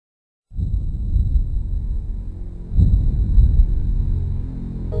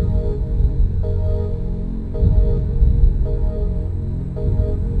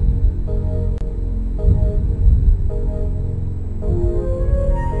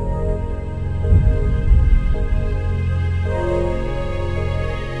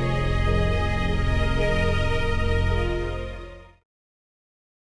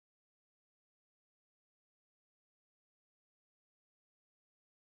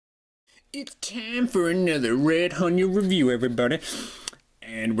It's time for another Red Honey review, everybody.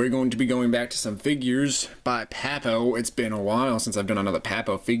 And we're going to be going back to some figures by Papo. It's been a while since I've done another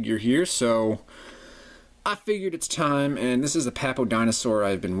Papo figure here, so I figured it's time. And this is a Papo Dinosaur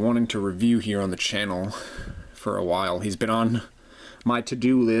I've been wanting to review here on the channel for a while. He's been on my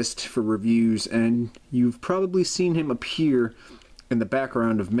to-do list for reviews, and you've probably seen him appear in the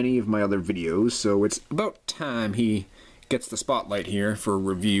background of many of my other videos, so it's about time he gets the spotlight here for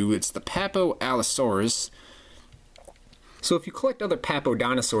review. It's the Papo Allosaurus. So if you collect other Papo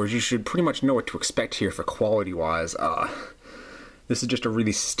dinosaurs, you should pretty much know what to expect here for quality-wise. This is just a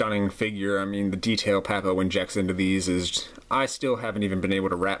really stunning figure. I mean, the detail Papo injects into these is... I still haven't even been able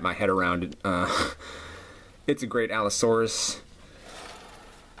to wrap my head around it. It's a great Allosaurus.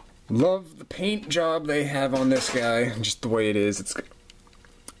 Love the paint job they have on this guy, just the way it is. It's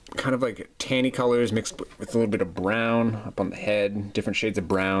kind of like tanny colors mixed with a little bit of brown up on the head, different shades of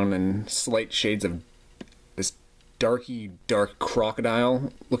brown and slight shades of this dark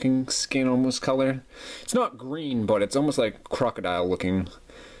crocodile looking skin almost color. It's not green, but it's almost like crocodile looking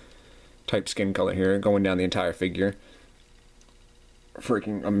type skin color here going down the entire figure.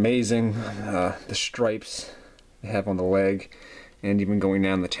 Freaking amazing. The stripes they have on the leg and even going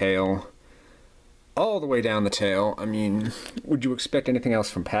down the tail. All the way down the tail. I mean, would you expect anything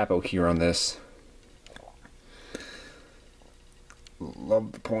else from Papo here on this?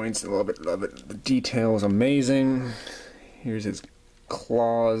 Love the points, love it, love it. The detail is amazing. Here's his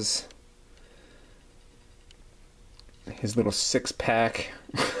claws. His little six-pack.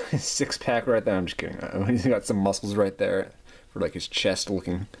 His six-pack right there. I'm just kidding. He's got some muscles right there for like his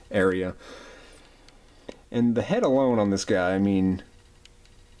chest-looking area. And the head alone on this guy, I mean,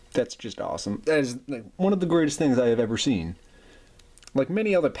 that's just awesome. That is like one of the greatest things I have ever seen. Like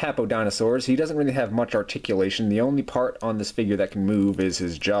many other Papo dinosaurs, he doesn't really have much articulation. The only part on this figure that can move is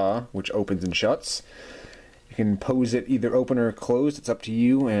his jaw, which opens and shuts. You can pose it either open or closed, it's up to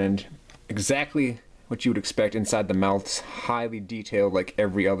you, and exactly what you would expect inside the mouth's highly detailed like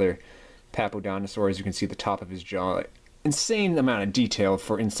every other Papo dinosaur. As you can see the top of his jaw. Insane amount of detail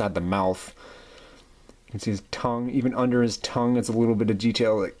for inside the mouth. You can see his tongue, even under his tongue, it's a little bit of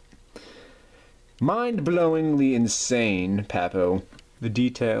detail. Like, mind-blowingly insane, Papo. The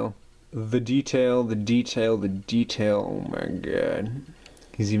detail, the detail, the detail, the detail. Oh my god.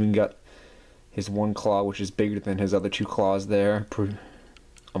 He's even got his one claw, which is bigger than his other two claws there,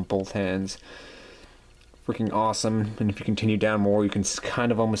 on both hands. Freaking awesome. And if you continue down more, you can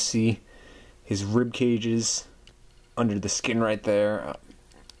kind of almost see his rib cages under the skin right there.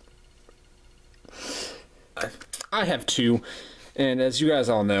 I have two, and as you guys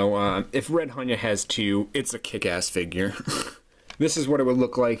all know, if Red Honey has two, it's a kick-ass figure. This is what it would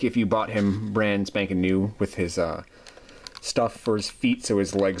look like if you bought him brand spanking new with his stuff for his feet so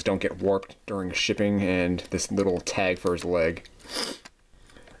his legs don't get warped during shipping, and this little tag for his leg.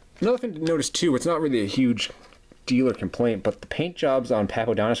 Another thing to notice too, it's not really a huge deal or complaint, but the paint jobs on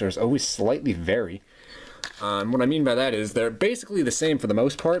Papo dinosaurs always slightly vary. What I mean by that is they're basically the same for the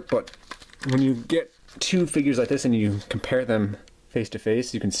most part, but when you get two figures like this and you compare them face to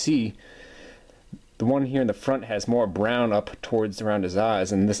face, you can see the one here in the front has more brown up towards around his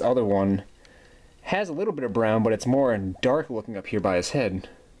eyes, and this other one has a little bit of brown, but it's more dark looking up here by his head.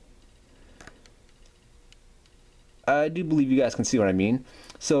 I do believe you guys can see what I mean.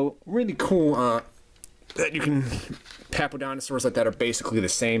 So really cool that you can... Papo dinosaurs like that are basically the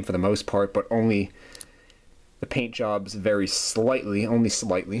same for the most part, but only the paint jobs vary slightly, only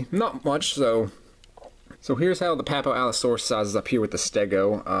slightly. Not much, So here's how the Papo Allosaurus sizes up here with the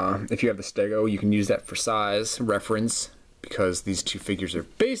stego. If you have the stego, you can use that for size reference, because these two figures are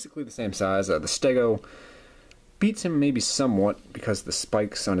basically the same size. The stego beats him maybe somewhat because the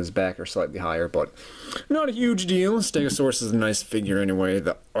spikes on his back are slightly higher, but not a huge deal. Stegosaurus is a nice figure anyway,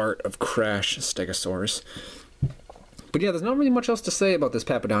 the art of Crash Stegosaurus. But yeah, there's not really much else to say about this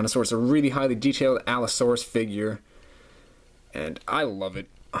Papo dinosaur. It's a really highly detailed Allosaurus figure, and I love it.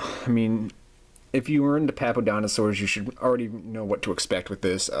 I mean, if you were into Papo dinosaurs, you should already know what to expect with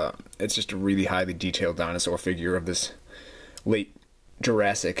this. It's just a really highly detailed dinosaur figure of this late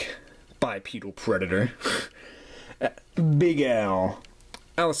Jurassic bipedal predator. Big Al.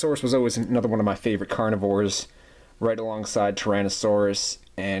 Allosaurus was always another one of my favorite carnivores, right alongside Tyrannosaurus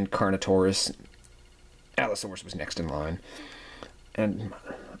and Carnotaurus. Allosaurus was next in line. And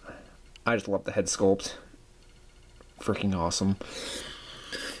I just love the head sculpt. Freaking awesome.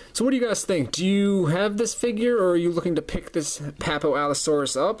 So what do you guys think? Do you have this figure, or are you looking to pick this Papo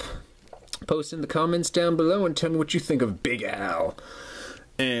Allosaurus up? Post in the comments down below and tell me what you think of Big Al.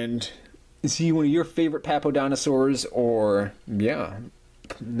 And is he one of your favorite Papo dinosaurs, or, yeah,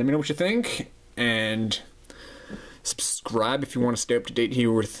 let me know what you think, and subscribe if you want to stay up to date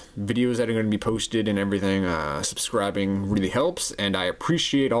here with videos that are going to be posted and everything. Subscribing really helps, and I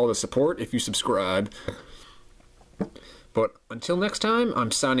appreciate all the support if you subscribe. But until next time,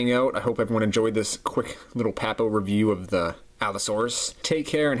 I'm signing out. I hope everyone enjoyed this quick little Papo review of the Allosaurus. Take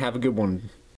care and have a good one.